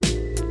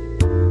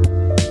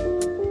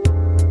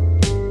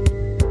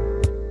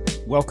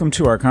Welcome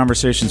to our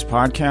Conversations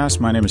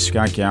podcast. My name is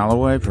Scott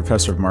Galloway,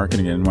 professor of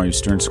marketing at NYU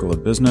Stern School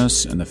of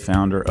Business and the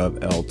founder of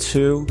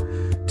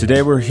L2.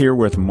 Today we're here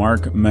with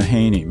Mark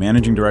Mahaney,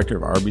 managing director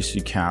of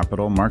RBC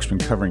Capital. Mark's been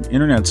covering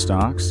internet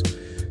stocks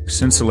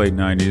since the late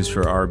 90s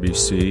for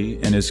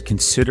RBC and is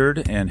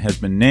considered and has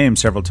been named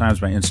several times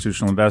by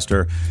Institutional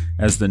Investor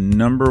as the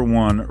number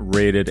one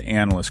rated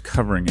analyst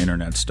covering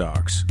internet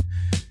stocks.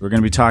 We're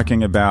going to be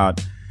talking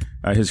about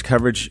his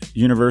coverage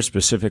universe,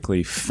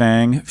 specifically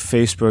FANG,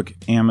 Facebook,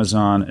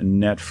 Amazon,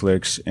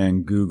 Netflix,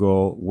 and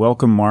Google.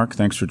 Welcome, Mark.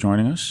 Thanks for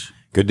joining us.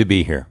 Good to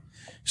be here.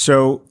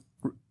 So,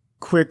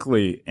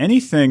 quickly,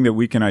 anything that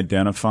we can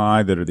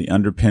identify that are the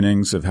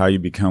underpinnings of how you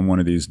become one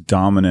of these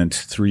dominant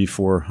 $300,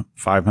 $400,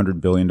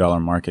 $500 billion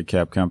market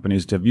cap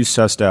companies? Have you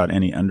sussed out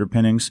any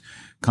underpinnings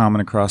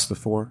common across the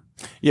four?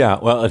 Yeah,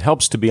 well, it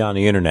helps to be on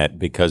the internet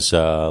because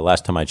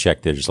last time I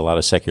checked, there's a lot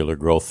of secular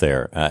growth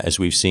there. As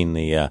we've seen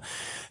the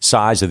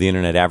size of the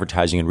internet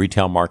advertising and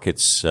retail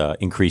markets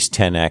increase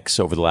 10x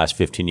over the last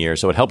 15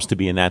 years. So it helps to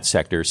be in that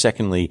sector.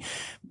 Secondly,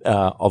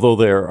 although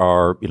there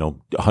are,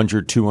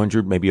 100,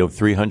 200, maybe over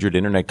 300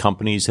 internet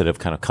companies that have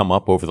kind of come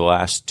up over the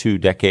last 2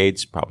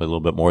 decades, probably a little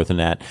bit more than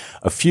that.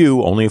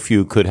 Only a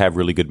few could have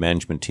really good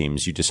management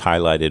teams. You just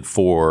highlighted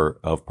 4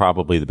 of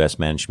probably the best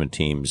management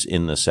teams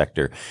in the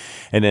sector.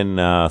 And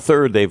then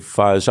third,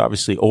 there's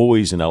obviously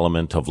always an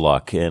element of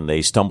luck, and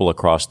they stumble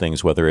across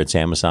things, whether it's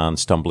Amazon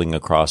stumbling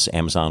across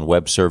Amazon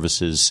Web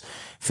Services,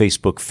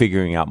 Facebook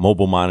figuring out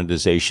mobile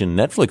monetization.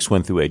 Netflix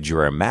went through a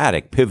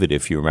dramatic pivot,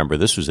 if you remember.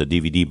 This was a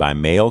DVD by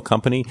mail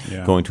company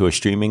going to a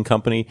streaming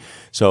company.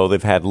 So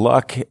they've had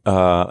luck,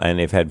 and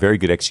they've had very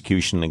good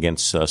execution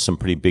against some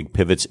pretty big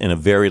pivots in a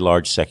very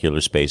large secular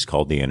space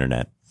called the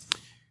internet.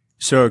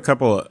 So a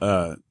couple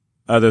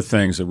other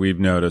things that we've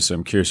noticed,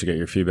 I'm curious to get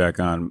your feedback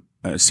on.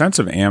 A sense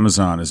of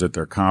Amazon is that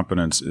their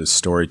competence is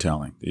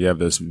storytelling. You have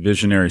this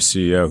visionary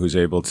CEO who's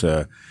able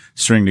to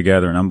string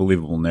together an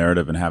unbelievable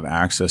narrative and have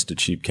access to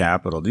cheap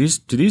capital. Do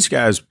these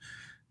guys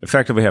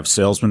effectively have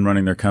salesmen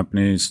running their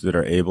companies that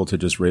are able to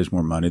just raise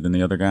more money than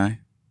the other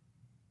guy?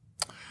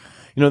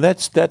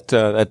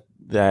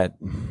 That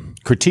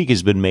critique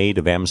has been made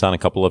of Amazon a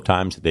couple of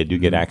times, that they do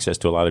get access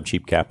to a lot of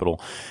cheap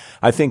capital.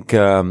 I think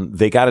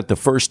they got it the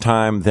first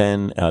time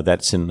then,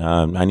 that's in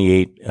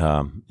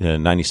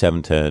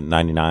 97 to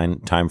 99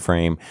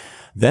 timeframe.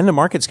 Then the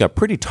markets got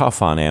pretty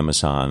tough on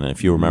Amazon. And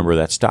if you remember,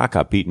 that stock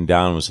got beaten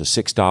down. It was a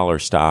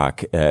 $6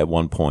 stock at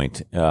one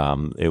point.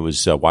 It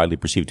was widely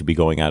perceived to be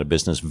going out of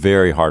business.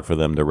 Very hard for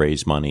them to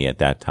raise money at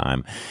that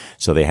time.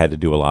 So they had to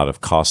do a lot of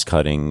cost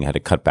cutting, had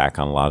to cut back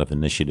on a lot of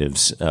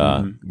initiatives,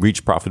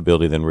 reach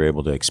profitability, then were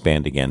able to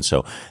expand again.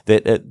 So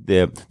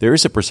there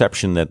is a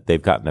perception that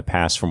they've gotten a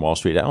pass from Wall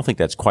Street. I don't think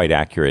that's quite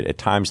accurate. At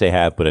times they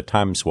have, but at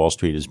times Wall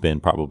Street has been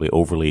probably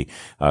overly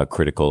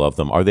critical of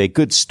them. Are they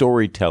good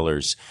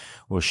storytellers?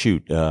 Well,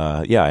 shoot.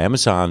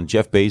 Amazon,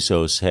 Jeff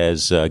Bezos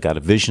has got a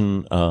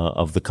vision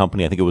of the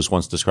company. I think it was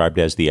once described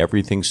as the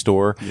everything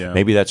store. Yeah.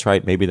 Maybe that's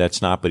right. Maybe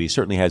that's not. But he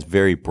certainly has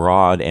very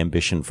broad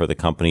ambition for the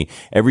company.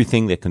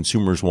 Everything that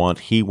consumers want,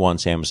 he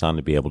wants Amazon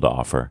to be able to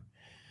offer.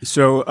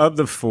 So of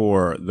the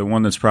 4, the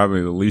one that's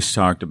probably the least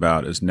talked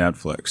about is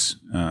Netflix.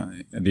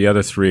 The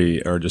other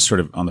 3 are just sort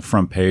of on the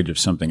front page of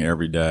something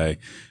every day.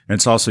 And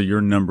it's also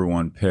your number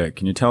one pick.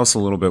 Can you tell us a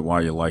little bit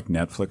why you like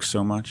Netflix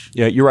so much?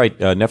 Yeah, you're right.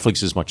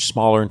 Netflix is much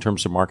smaller in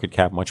terms of market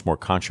cap, much more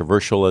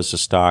controversial as a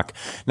stock,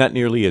 not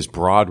nearly as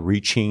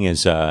broad-reaching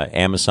as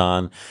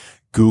Amazon.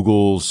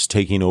 Google's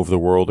taking over the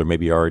world, or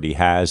maybe already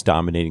has,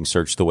 dominating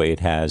search the way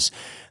it has.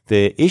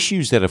 The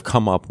issues that have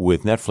come up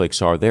with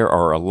Netflix are there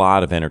are a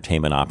lot of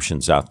entertainment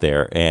options out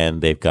there,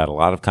 and they've got a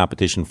lot of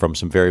competition from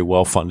some very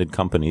well-funded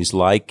companies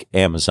like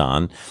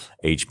Amazon.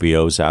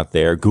 HBO's out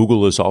there.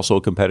 Google is also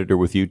a competitor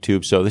with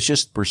YouTube. So it's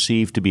just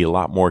perceived to be a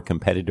lot more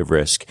competitive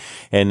risk.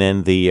 And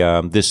then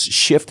this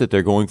shift that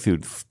they're going through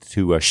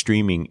to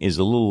streaming is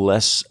a little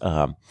less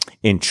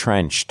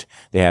entrenched.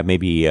 They have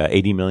maybe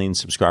 80 million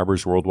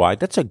subscribers worldwide.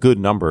 That's a good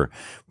number,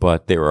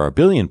 but there are 1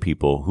 billion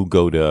people who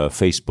go to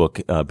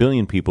Facebook, 1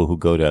 billion people who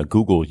go to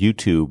Google,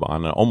 YouTube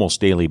on an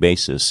almost daily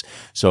basis.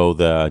 So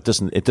it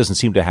doesn't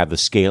seem to have the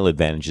scale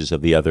advantages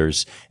of the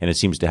others, and it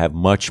seems to have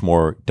much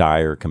more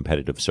dire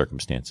competitive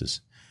circumstances.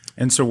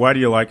 And so why do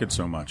you like it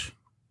so much?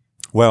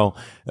 Well,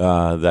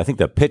 I think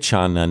the pitch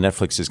on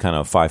Netflix is kind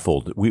of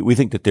fivefold. We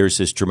think that there's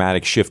this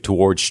dramatic shift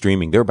towards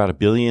streaming. There are about 1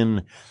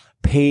 billion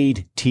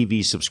paid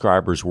TV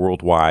subscribers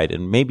worldwide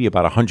and maybe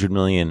about 100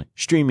 million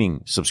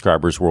streaming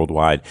subscribers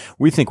worldwide.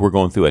 We think we're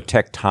going through a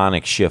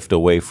tectonic shift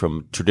away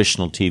from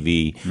traditional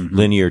TV,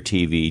 linear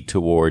TV,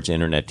 towards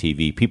internet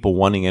TV. People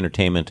wanting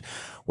entertainment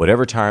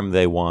whatever time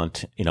they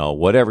want,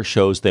 whatever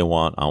shows they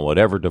want on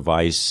whatever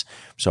device.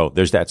 So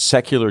there's that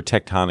secular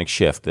tectonic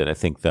shift that I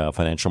think the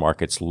financial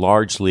markets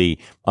largely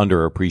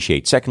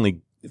underappreciate.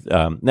 Secondly,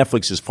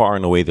 Netflix is far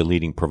and away the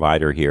leading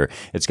provider here.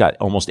 It's got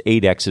almost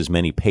 8x as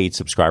many paid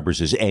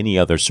subscribers as any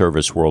other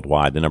service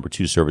worldwide. The number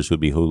 2 service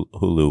would be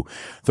Hulu.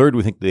 Third,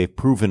 we think they've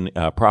proven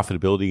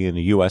profitability in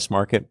the U.S.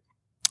 market.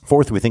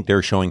 Fourth, we think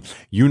they're showing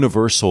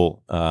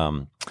universal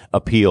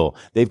appeal.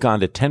 They've gone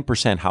to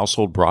 10%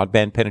 household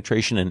broadband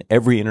penetration in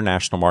every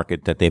international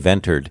market that they've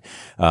entered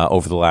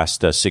over the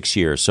last 6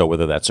 years. So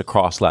whether that's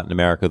across Latin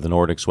America, the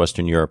Nordics,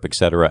 Western Europe, et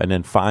cetera. And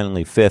then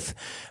finally, fifth,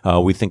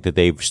 we think that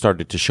they've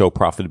started to show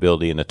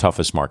profitability in the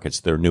toughest markets,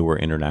 their newer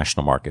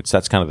international markets.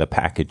 That's kind of the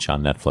package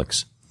on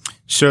Netflix.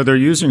 So they're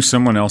using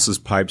someone else's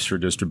pipes for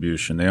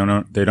distribution. They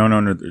don't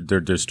own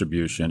their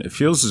distribution. It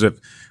feels as if,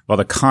 while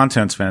the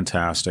content's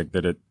fantastic,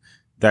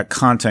 that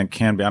content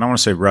can be, I don't want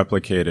to say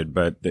replicated,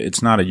 but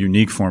it's not a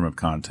unique form of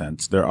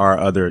content. There are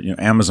other,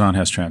 Amazon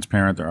has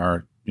Transparent. There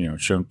are,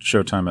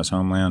 Showtime has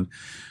Homeland.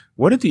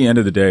 What at the end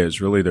of the day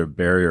is really their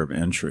barrier of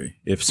entry?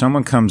 If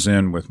someone comes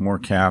in with more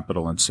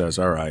capital and says,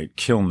 all right,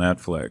 kill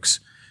Netflix,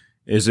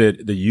 is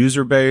it the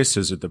user base?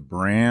 Is it the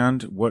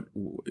brand?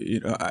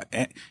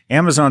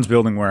 Amazon's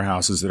building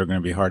warehouses that are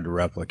going to be hard to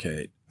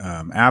replicate.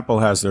 Apple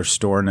has their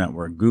store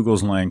network.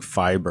 Google's laying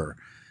fiber.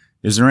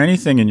 Is there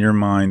anything in your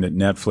mind that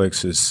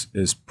Netflix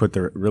is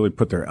really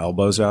put their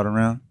elbows out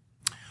around?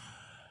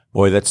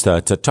 Boy, it's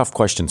a tough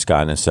question,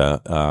 Scott.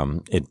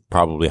 And it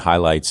probably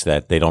highlights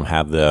that they don't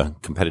have the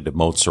competitive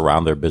moats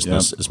around their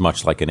business as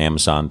much like an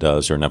Amazon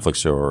does, or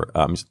Netflix, or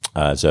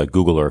as a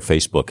Google or a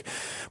Facebook.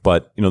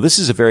 But this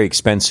is a very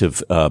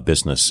expensive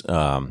business.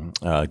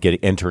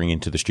 Entering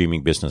into the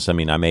streaming business. I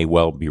mean, I may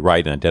well be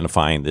right in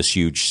identifying this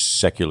huge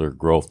secular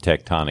growth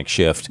tectonic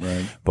shift.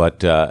 Right.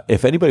 But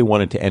if anybody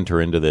wanted to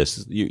enter into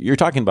this, you're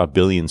talking about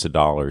billions of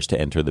dollars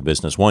to enter the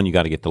business. One, you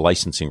got to get the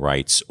licensing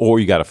rights, or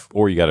you got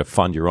to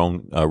fund your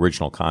own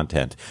original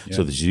content. Yeah.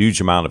 So there's a huge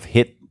amount of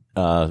hit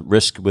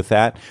risk with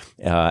that,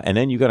 and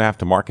then you're going to have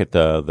to market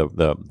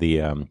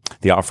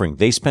the offering.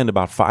 They spend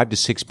about $5 to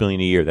 $6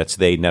 billion a year. That's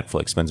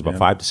Netflix spends about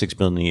 $5 to $6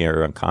 billion a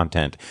year on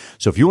content.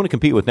 So if you want to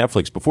compete with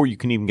Netflix, before you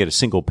can even get a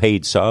single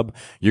paid sub,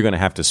 you're going to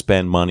have to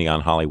spend money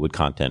on Hollywood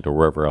content or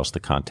wherever else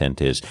the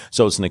content is.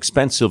 So it's an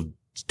expensive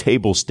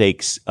table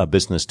stakes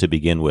business to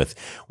begin with.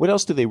 What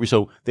else do they?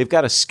 So they've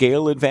got a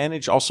scale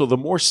advantage. Also, the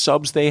more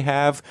subs they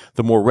have,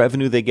 the more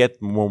revenue they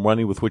get, the more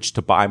money with which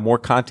to buy more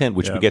content,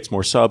 which begets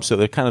more subs. So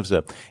they're kind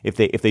of if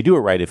they do it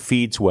right, it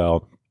feeds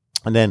well.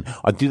 And then,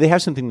 do they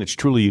have something that's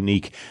truly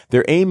unique?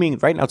 They're aiming,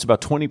 right now it's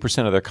about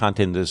 20% of their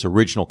content is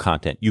original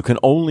content. You can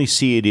only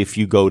see it if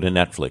you go to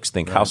Netflix.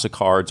 Think House of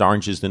Cards,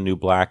 Orange is the New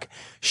Black,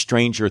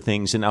 Stranger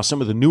Things, and now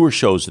some of the newer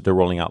shows that they're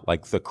rolling out,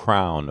 like The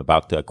Crown,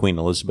 about Queen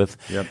Elizabeth.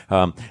 Yep.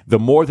 The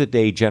more that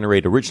they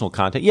generate original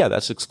content,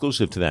 that's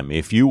exclusive to them.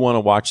 If you want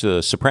to watch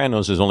The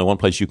Sopranos, there's only one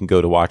place you can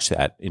go to watch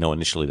that.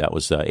 Initially that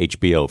was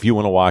HBO. If you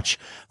want to watch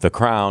The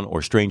Crown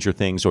or Stranger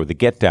Things or The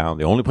Get Down,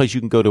 the only place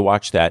you can go to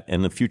watch that,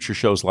 and the future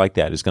shows like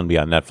that, is going to be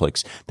on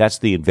Netflix. That's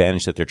the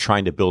advantage that they're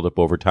trying to build up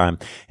over time,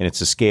 and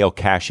it's a scale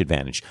cash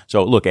advantage.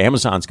 So look,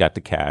 Amazon's got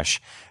the cash.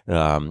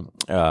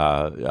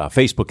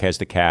 Facebook has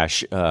the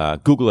cash.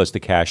 Google has the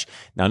cash.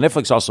 Now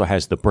Netflix also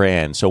has the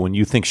brand. So when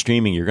you think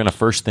streaming, you're going to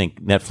first think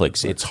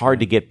Netflix. It's hard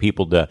to get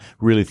people to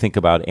really think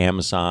about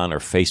Amazon or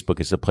Facebook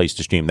as a place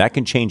to stream. That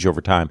can change over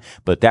time,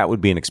 but that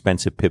would be an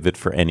expensive pivot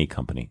for any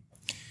company.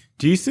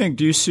 Do you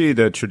see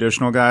the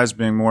traditional guys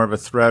being more of a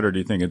threat, or do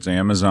you think it's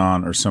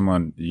Amazon or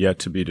someone yet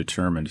to be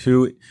determined?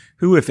 Who,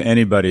 if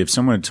anybody, if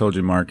someone had told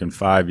you, Mark, in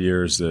 5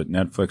 years that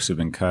Netflix had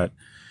been cut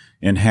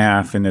in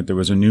half and that there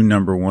was a new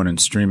number one in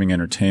streaming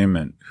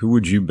entertainment, who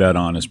would you bet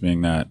on as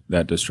being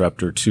that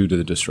disruptor to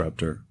the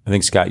disruptor? I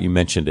think, Scott, you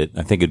mentioned it.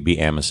 I think it'd be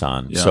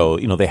Amazon. Yeah. So,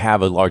 they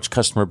have a large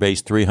customer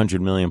base,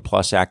 300 million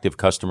plus active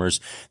customers.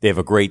 They have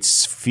a great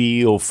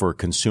feel for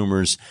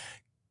consumers.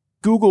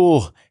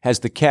 Google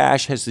has the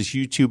cash, has this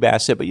YouTube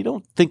asset, but you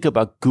don't think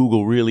about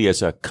Google really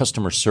as a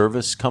customer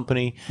service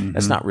company. Mm-hmm.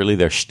 That's not really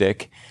their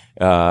shtick.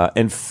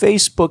 And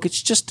Facebook,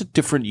 it's just a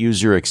different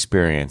user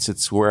experience.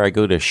 It's where I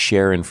go to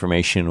share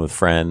information with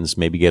friends,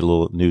 maybe get a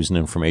little news and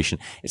information.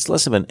 It's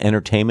less of an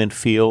entertainment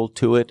feel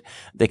to it.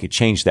 They could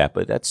change that,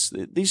 but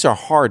these are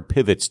hard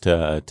pivots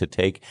to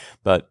take.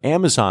 But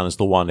Amazon is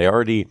the one. They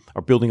already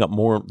are building up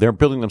more. They're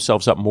building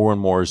themselves up more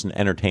and more as an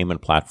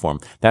entertainment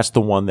platform. That's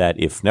the one that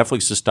if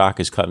Netflix's stock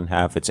is cut in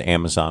half, it's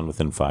Amazon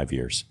within 5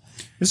 years.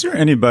 Is there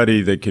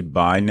anybody that could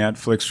buy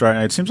Netflix right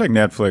now? It seems like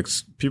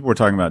Netflix, people were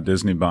talking about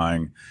Disney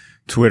buying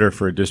Twitter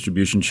for a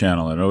distribution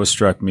channel. And it always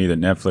struck me that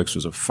Netflix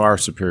was a far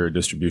superior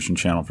distribution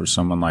channel for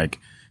someone like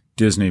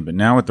Disney. But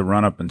now with the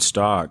run-up in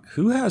stock,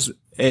 who has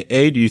 –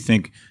 do you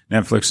think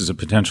Netflix is a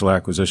potential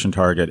acquisition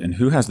target, and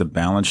who has the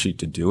balance sheet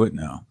to do it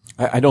now?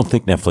 I don't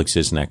think Netflix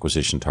is an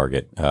acquisition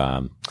target.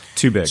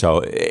 Too big. So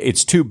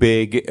it's too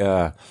big.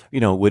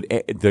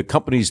 Would the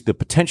companies, the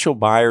potential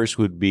buyers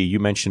would be, you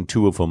mentioned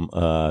two of them,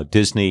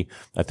 Disney,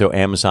 I throw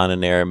Amazon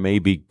in there,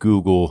 maybe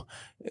Google.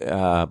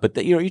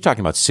 But you're talking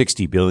about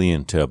 $60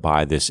 billion to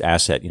buy this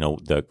asset.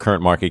 The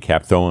current market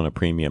cap throwing a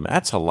premium.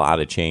 That's a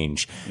lot of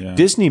change. Yeah.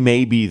 Disney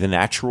may be the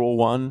natural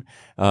one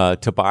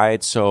to buy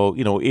it. So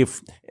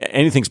if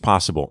anything's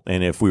possible,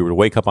 and if we were to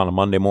wake up on a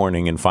Monday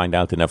morning and find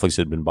out that Netflix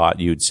had been bought,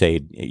 you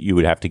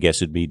would have to guess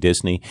it'd be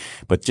Disney.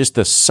 But just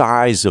the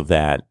size of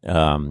that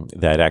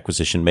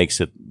acquisition makes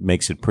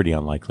it pretty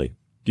unlikely.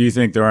 Do you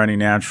think there are any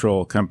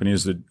natural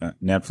companies that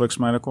Netflix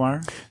might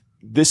acquire?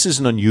 This is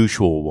an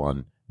unusual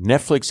one.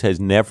 Netflix has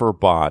never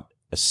bought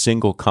a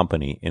single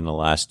company in the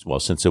last,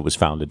 since it was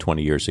founded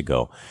 20 years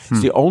ago.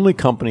 It's the only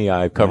company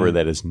I've covered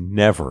that has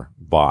never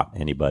bought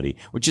anybody,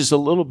 which is a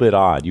little bit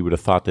odd. You would have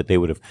thought that they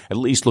would have at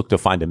least looked to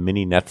find a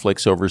mini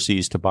Netflix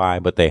overseas to buy,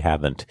 but they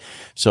haven't.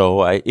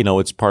 So,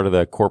 it's part of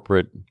the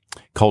corporate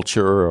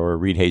culture or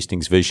Reed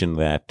Hastings' vision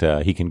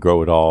that he can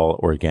grow it all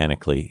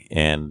organically,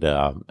 and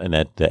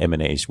that the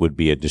M&As would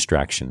be a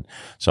distraction.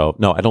 So,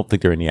 no, I don't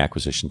think there are any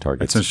acquisition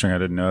targets. That's interesting. I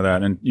didn't know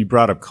that. And you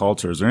brought up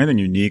culture. Is there anything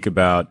unique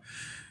about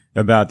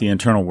the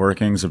internal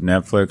workings of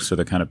Netflix, or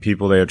the kind of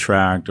people they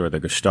attract, or the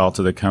gestalt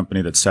of the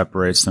company that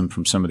separates them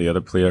from some of the other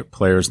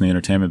players in the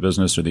entertainment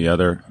business, or the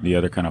other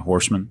kind of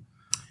horsemen?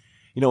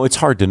 It's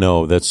hard to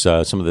know. That's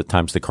some of the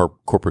times the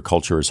corporate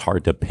culture is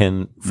hard to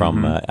pin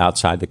from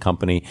outside the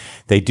company.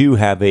 They do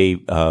have a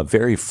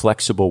very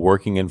flexible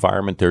working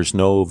environment. There's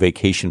no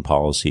vacation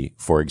policy,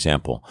 for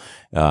example.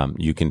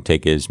 You can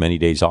take as many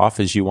days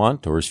off as you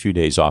want, or as few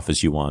days off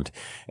as you want.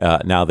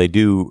 Now they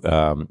do,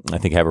 I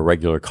think, have a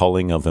regular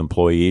culling of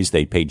employees.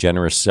 They pay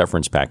generous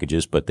severance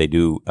packages, but they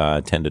do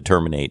tend to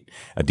terminate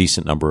a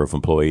decent number of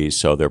employees.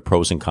 So there are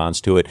pros and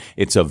cons to it.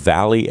 It's a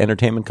Valley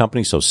entertainment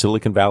company, so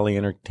Silicon Valley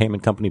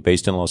entertainment company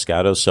based in Los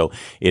Gatos. So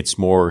it's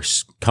more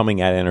coming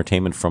at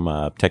entertainment from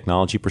a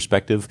technology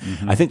perspective.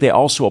 I think they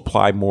also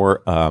apply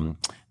more,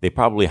 they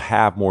probably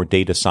have more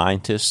data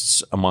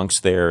scientists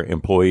amongst their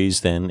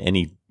employees than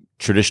any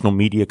traditional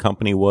media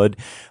company would.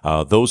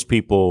 Those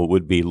people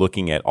would be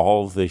looking at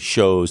all the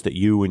shows that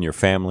you and your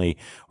family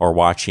are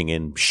watching,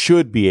 and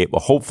should be able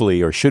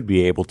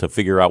to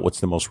figure out what's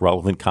the most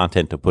relevant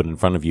content to put in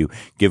front of you,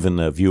 given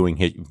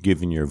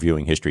your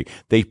viewing history.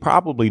 They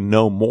probably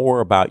know more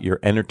about your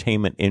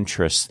entertainment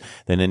interests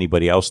than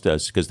anybody else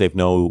does, because they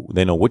know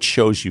which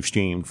shows you've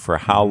streamed for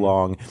how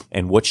long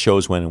and what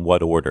shows when in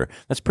what order.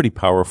 That's pretty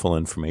powerful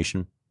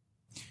information.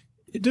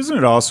 Doesn't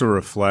it also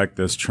reflect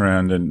this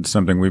trend and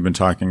something we've been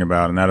talking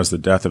about, and that is the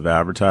death of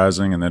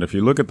advertising? And that if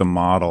you look at the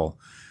model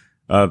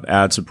of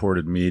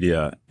ad-supported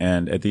media,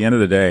 and at the end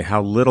of the day,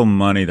 how little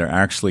money they're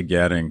actually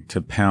getting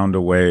to pound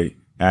away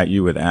at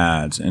you with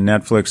ads. And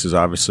Netflix is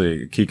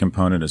obviously a key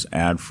component, is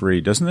ad-free.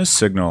 Doesn't this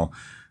signal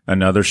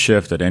another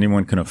shift that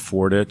anyone can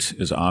afford it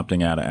is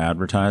opting out of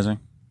advertising?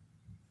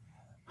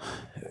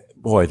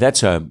 Boy,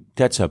 that's a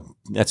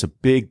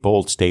big,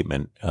 bold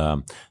statement.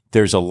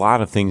 There's a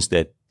lot of things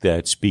that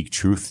speak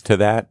truth to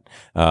that.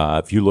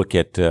 If you look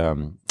at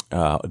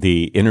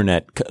the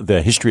internet,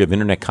 the history of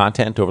internet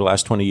content over the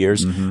last 20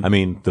 years, I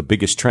mean, the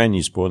biggest trend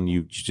is one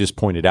you just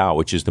pointed out,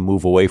 which is the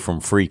move away from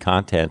free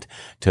content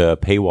to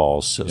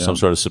paywalls, some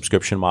sort of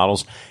subscription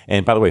models.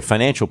 And by the way,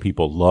 financial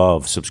people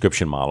love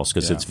subscription models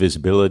because it's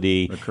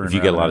visibility. If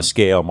you get a lot of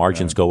scale,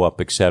 margins go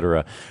up, et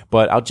cetera.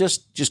 But I'll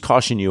just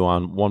caution you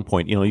on one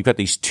point. You've got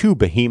these two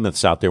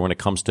behemoths out there when it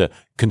comes to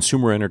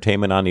consumer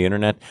entertainment on the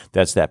internet.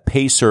 That's that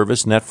pay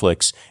service,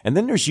 Netflix, and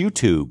then there's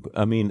YouTube.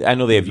 I mean, I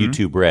know they have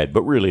YouTube Red,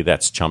 but really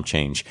that's chump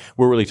change.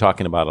 We're really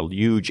talking about a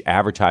huge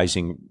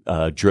advertising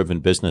driven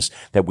business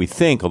that we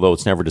think, although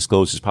it's never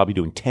disclosed, is probably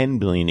doing $10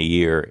 billion a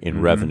year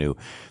in revenue.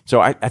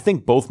 So I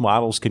think both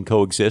models can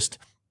coexist.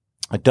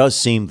 It does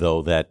seem,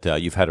 though, that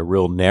you've had a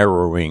real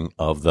narrowing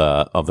of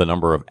the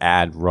number of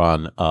ad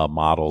run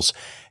models.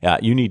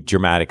 You need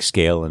dramatic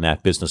scale in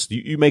that business.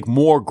 You make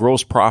more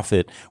gross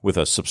profit with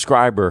a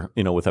subscriber,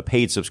 with a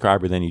paid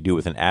subscriber, than you do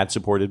with an ad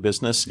supported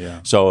business. Yeah.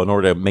 So in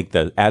order to make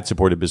the ad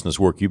supported business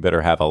work, you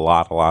better have a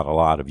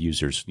lot of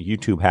users.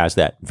 YouTube has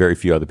that. Very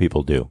few other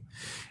people do.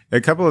 A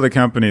couple of the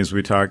companies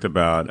we talked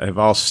about have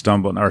all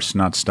stumbled, or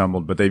not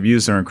stumbled, but they've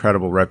used their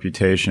incredible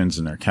reputations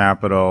and their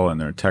capital and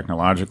their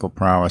technological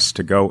prowess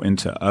to go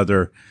into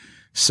other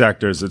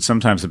sectors that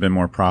sometimes have been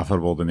more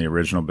profitable than the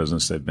original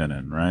business they've been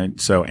in,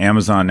 right? So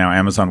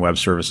Amazon Web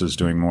Services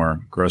doing more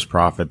gross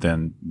profit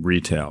than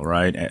retail,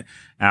 right?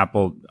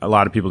 Apple, a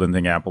lot of people didn't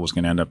think Apple was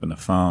going to end up in the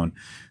phone.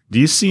 Do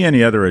you see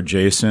any other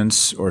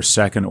adjacents or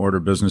second order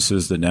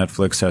businesses that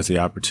Netflix has the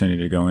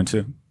opportunity to go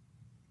into?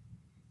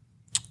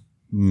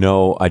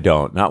 No, I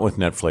don't. Not with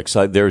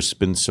Netflix. There's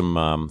been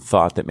some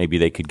thought that maybe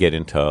they could get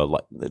into,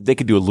 they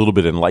could do a little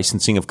bit in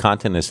licensing of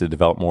content as they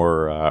develop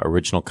more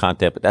original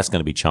content, but that's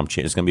going to be chump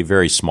change. It's going to be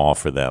very small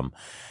for them.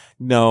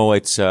 No,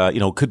 it's,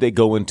 could they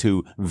go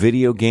into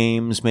video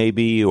games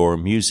maybe, or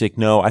music?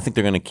 No, I think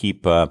they're going to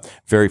keep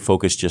very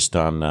focused just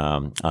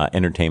on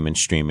entertainment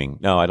streaming.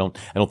 No, I don't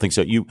think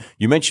so. You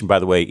mentioned, by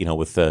the way,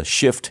 with the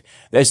shift,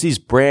 as these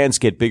brands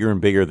get bigger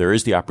and bigger, there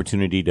is the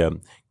opportunity to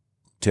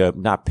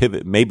not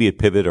pivot, maybe a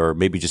pivot, or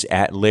maybe just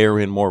layer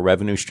in more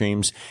revenue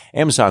streams.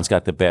 Amazon's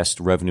got the best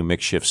revenue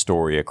mix shift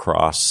story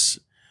across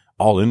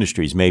all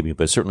industries, maybe,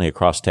 but certainly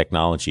across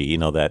technology.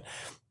 That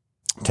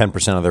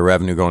 10% of their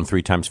revenue growing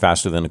 3 times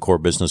faster than the core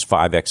business,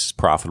 5x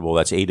profitable.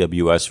 That's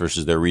AWS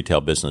versus their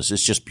retail business.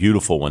 It's just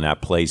beautiful when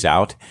that plays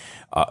out.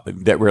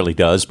 That rarely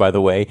does, by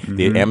the way. Mm-hmm.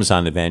 The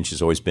Amazon advantage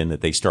has always been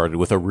that they started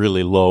with a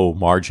really low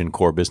margin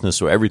core business,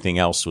 so everything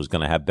else was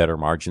going to have better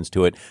margins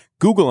to it.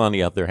 Google, on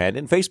the other hand,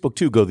 and Facebook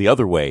too, go the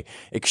other way.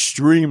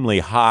 Extremely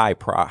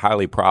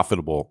highly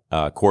profitable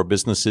core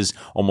businesses.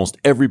 Almost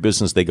every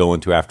business they go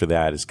into after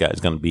that is going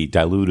to be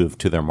dilutive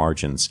to their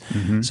margins.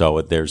 Mm-hmm.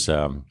 So there's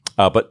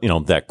but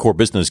that core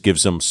business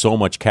gives them so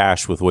much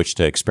cash with which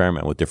to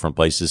experiment with different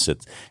places.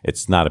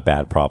 It's not a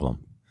bad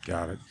problem.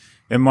 Got it.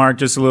 And Mark,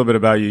 just a little bit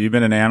about you. You've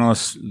been an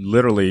analyst,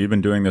 literally. You've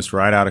been doing this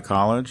right out of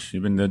college.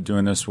 You've been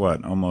doing this,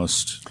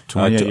 almost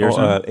 28 years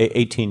now?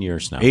 18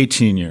 years now.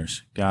 18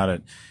 years. Got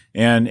it.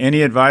 And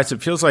any advice?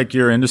 It feels like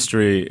your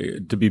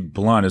industry, to be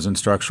blunt, is in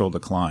structural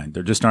decline.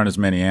 There just aren't as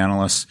many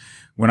analysts.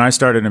 When I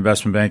started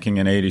investment banking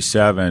in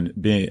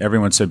 87,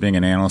 everyone said being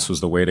an analyst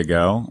was the way to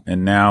go.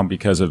 And now,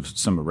 because of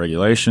some of the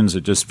regulations,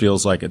 it just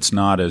feels like it's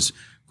not as,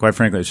 quite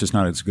frankly, it's just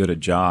not as good a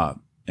job.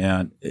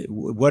 And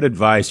what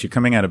advice? You're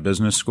coming out of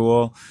business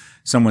school.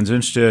 Someone's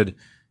interested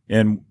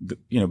in,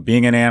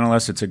 being an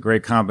analyst. It's a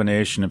great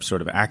combination of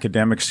sort of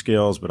academic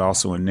skills, but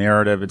also a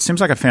narrative. It seems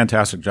like a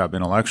fantastic job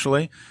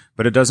intellectually,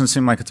 but it doesn't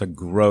seem like it's a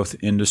growth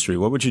industry.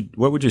 What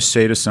would you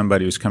say to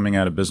somebody who's coming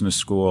out of business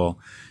school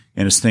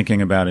and is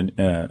thinking about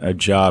a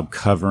job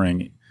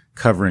covering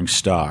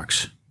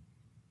stocks?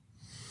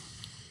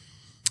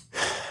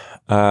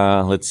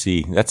 Let's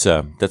see. That's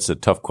a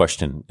tough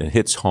question. It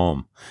hits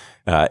home.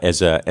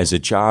 As a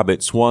job,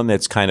 it's one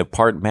that's kind of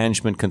part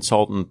management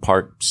consultant,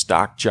 part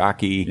stock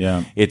jockey.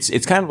 Yeah.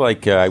 It's kind of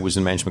like I was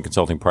in management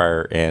consulting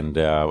prior, and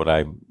what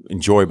I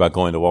enjoy about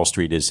going to Wall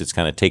Street is it's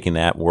kind of taking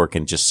that work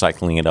and just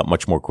cycling it up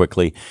much more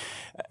quickly.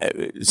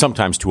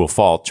 Sometimes to a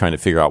fault, trying to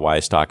figure out why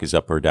a stock is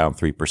up or down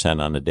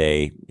 3% on a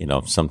day.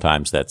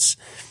 Sometimes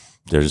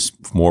there's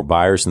more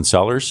buyers than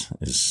sellers.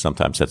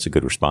 Sometimes that's a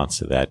good response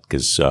to that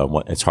because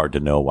it's hard to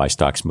know why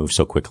stocks move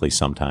so quickly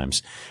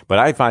sometimes. But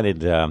I find it,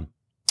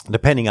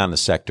 depending on the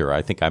sector,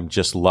 I think I'm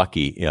just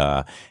lucky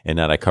in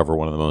that I cover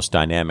one of the most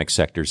dynamic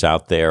sectors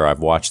out there. I've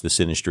watched this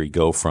industry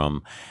go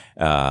from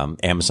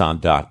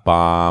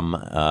Amazon.bomb,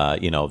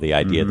 the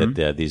idea that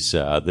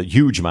the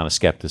huge amount of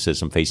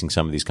skepticism facing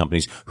some of these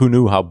companies. Who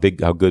knew how big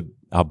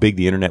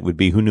the internet would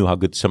be? Who knew how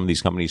good some of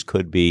these companies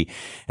could be?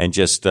 And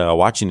just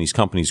watching these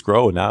companies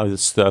grow. And now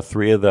it's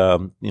 3 of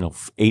the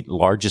 8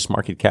 largest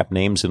market cap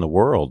names in the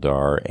world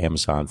are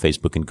Amazon,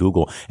 Facebook, and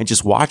Google. And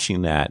just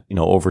watching that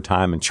over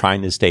time and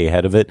trying to stay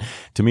ahead of it,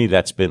 to me,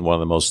 that's been one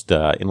of the most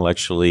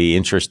intellectually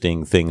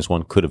interesting things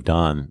one could have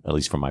done, at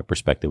least from my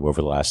perspective,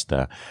 over the last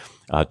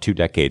 2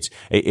 decades.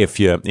 If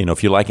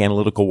you like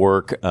analytical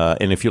work,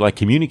 and if you like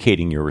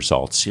communicating your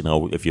results,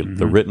 if you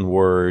the written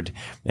word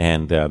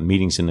and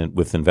meetings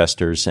with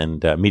investors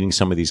and meeting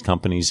some of these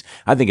companies,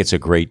 I think it's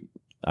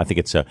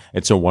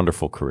a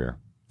wonderful career.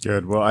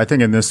 Good. Well, I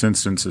think in this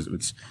instance,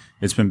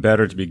 it's been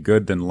better to be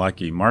good than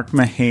lucky. Mark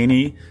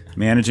Mahaney,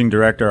 Managing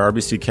Director,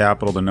 RBC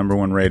Capital, the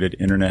 #1 rated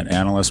Internet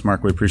Analyst.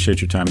 Mark, we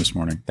appreciate your time this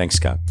morning. Thanks,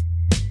 Scott.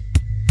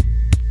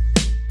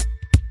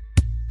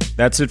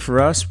 That's it for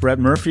us. Brett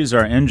Murphy is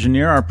our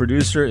engineer. Our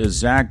producer is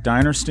Zach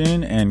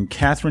Dinerstein, and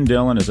Catherine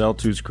Dillon is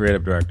L2's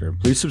creative director.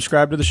 Please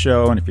subscribe to the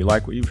show, and if you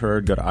like what you've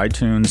heard, go to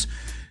iTunes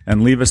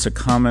and leave us a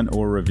comment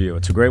or review.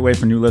 It's a great way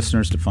for new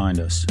listeners to find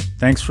us.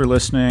 Thanks for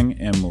listening,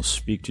 and we'll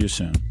speak to you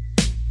soon.